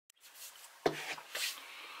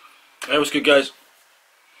Hey, what's good, guys?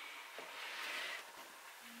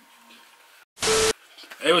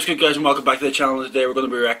 Hey, what's good, guys, and welcome back to the channel. Today we're going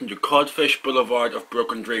to be reacting to CODFISH, Boulevard of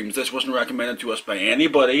Broken Dreams. This wasn't recommended to us by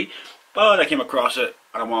anybody, but I came across it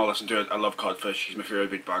and I want to listen to it. I love CODFISH. He's my favourite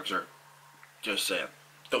beatboxer. Just saying.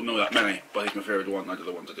 Don't know that many, but he's my favourite one out of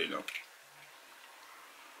the ones I do know.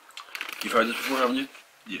 You've heard this before, haven't you?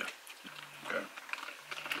 Yeah. Okay.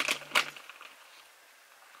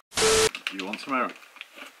 You want some, Aaron?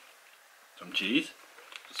 Some cheese?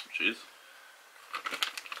 Just some cheese.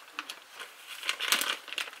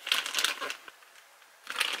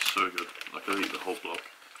 So good. I could eat the whole block.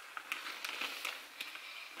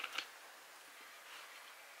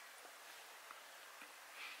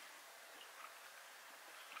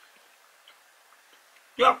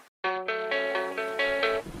 Yeah.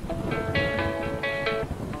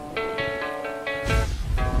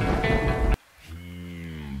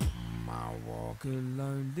 A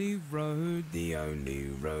lonely road, the only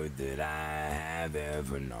road that I have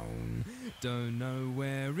ever known. Don't know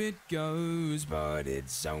where it goes, but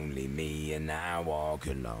it's only me and I walk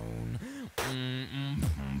alone.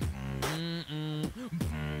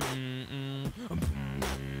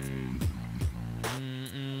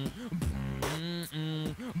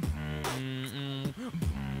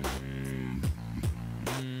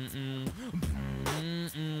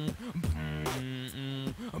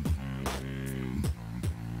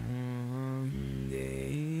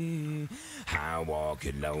 I walk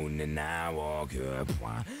alone and I walk up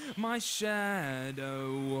while my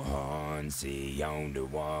shadow haunts on the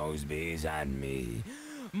walls beside me.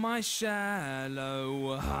 My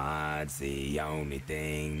shallow heart's the only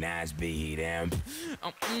thing that's beating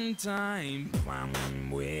on time.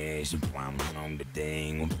 Wish on the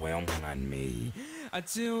thing well on me.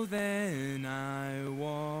 Until then I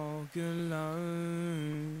walk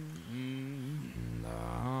alone.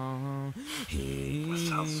 That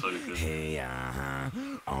sounds so good.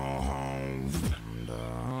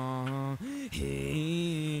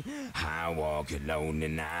 I walk alone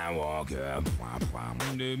and I walk up.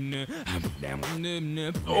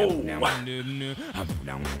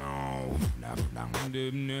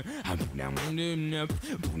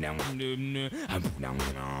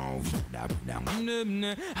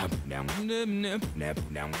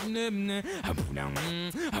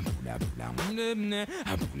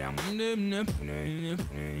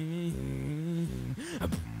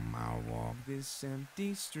 I walk this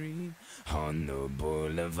empty street on the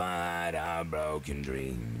boulevard of broken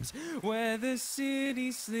dreams, where the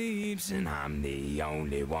city sleeps and I'm the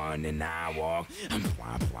only one, and I walk.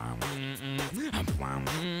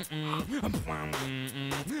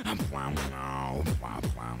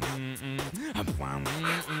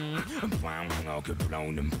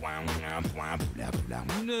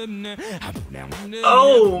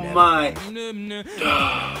 Oh my!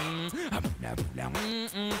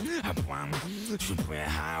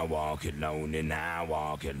 I walk alone and I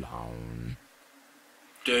walk alone.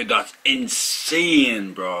 Dude, that's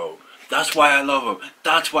insane, bro. That's why I love him.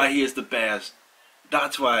 That's why he is the best.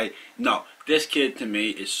 That's why... No, this kid to me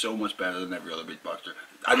is so much better than every other beatboxer.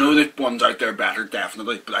 I know there's ones out there better,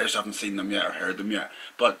 definitely, but I just haven't seen them yet or heard them yet.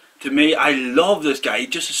 But to me, I love this guy. He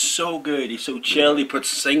just is so good. He's so chill. He puts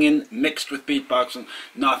singing mixed with beatboxing.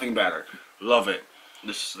 Nothing better. Love it.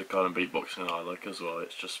 This is the kind of beatboxing I like as well.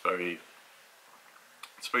 It's just very...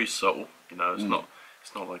 It's very subtle, you know, it's not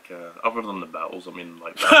like, other than the battles, I mean,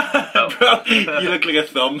 like... Bro, you look like a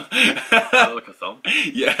thumb. I look like a thumb?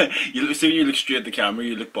 Yeah, see when you look straight at the camera,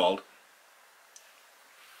 you look bald.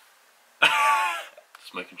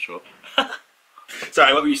 Just making sure.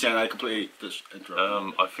 Sorry, what were you saying? I completely just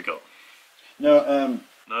interrupted. I forgot. No,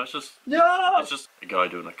 No, it's just... No! It's just a guy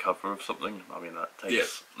doing a cover of something. I mean, that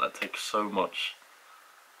takes so much...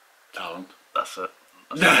 talent. That's it.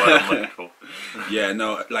 That's what I'm looking for. Yeah,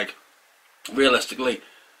 no, like, realistically,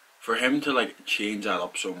 for him to, like, change that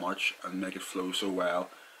up so much and make it flow so well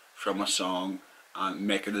from a song and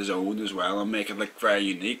make it his own as well and make it, like, very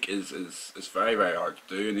unique is very, very hard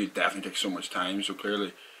to do, and he definitely takes so much time, so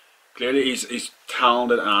clearly he's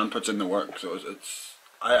talented and puts in the work, so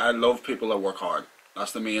I love people that work hard.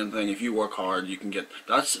 That's the main thing. If you work hard, you can get...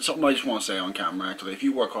 That's something I just want to say on camera, actually. If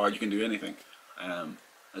you work hard, you can do anything.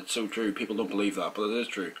 It's so true. People don't believe that, but it is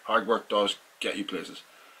true. Hard work does get you places,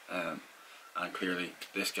 and clearly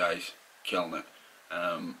this guy's killing it.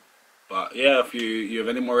 But yeah, if you have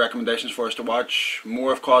any more recommendations for us to watch,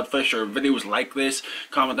 more of CODFISH or videos like this,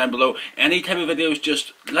 comment down below. Any type of videos,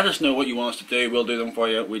 just let us know what you want us to do. We'll do them for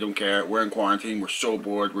you. We don't care. We're in quarantine. We're so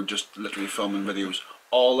bored. We're just literally filming videos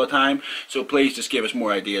all the time. So please just give us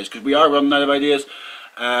more ideas, because we are running out of ideas.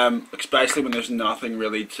 especially when there's nothing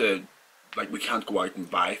really to, like, we can't go out and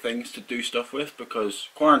buy things to do stuff with because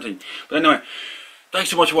quarantine. But anyway, thanks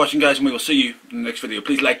so much for watching, guys, and we will see you in the next video.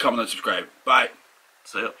 Please like, comment, and subscribe. Bye.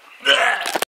 See ya.